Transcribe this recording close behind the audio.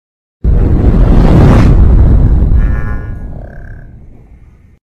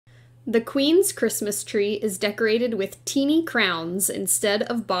The Queen's Christmas tree is decorated with teeny crowns instead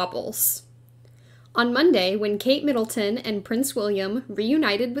of baubles. On Monday, when Kate Middleton and Prince William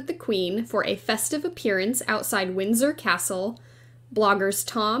reunited with the Queen for a festive appearance outside Windsor Castle, bloggers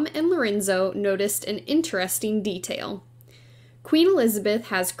Tom and Lorenzo noticed an interesting detail. Queen Elizabeth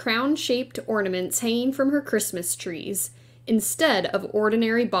has crown-shaped ornaments hanging from her Christmas trees, instead of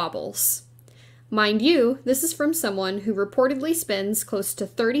ordinary baubles. Mind you, this is from someone who reportedly spends close to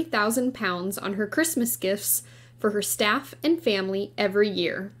 £30,000 on her Christmas gifts for her staff and family every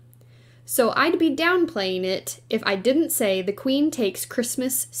year. So I'd be downplaying it if I didn't say the Queen takes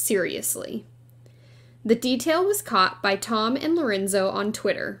Christmas seriously. The detail was caught by Tom and Lorenzo on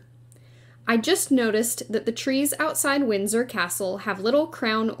Twitter. I just noticed that the trees outside Windsor Castle have little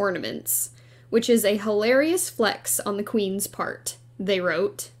crown ornaments, which is a hilarious flex on the Queen's part, they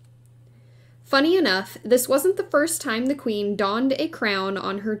wrote. Funny enough, this wasn't the first time the Queen donned a crown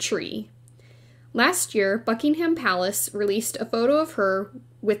on her tree. Last year, Buckingham Palace released a photo of her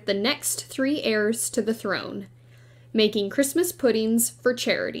with the next 3 heirs to the throne, making Christmas puddings for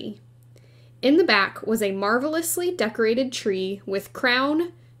charity. In the back was a marvelously decorated tree with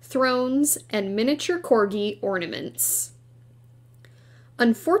crown, thrones, and miniature corgi ornaments.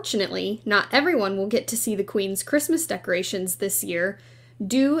 Unfortunately, not everyone will get to see the Queen's Christmas decorations this year,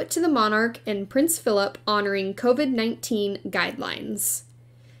 due to the monarch and Prince Philip honoring COVID-19 guidelines.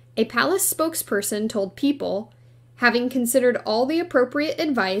 A palace spokesperson told People, having considered all the appropriate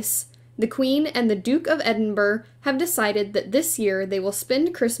advice, the Queen and the Duke of Edinburgh have decided that this year they will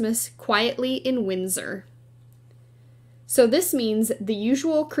spend Christmas quietly in Windsor. So this means the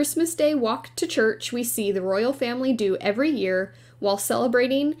usual Christmas Day walk to church we see the royal family do every year while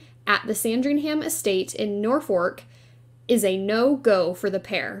celebrating at the Sandringham Estate in Norfolk is a no-go for the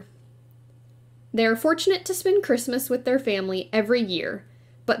pair. They are fortunate to spend Christmas with their family every year,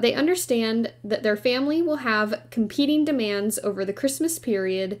 but they understand that their family will have competing demands over the Christmas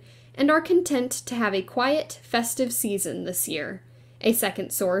period and are content to have a quiet, festive season this year, a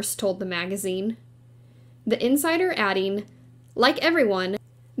second source told the magazine. The insider adding, like everyone,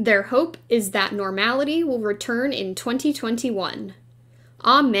 their hope is that normality will return in 2021.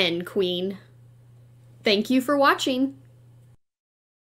 Amen, Queen. Thank you for watching.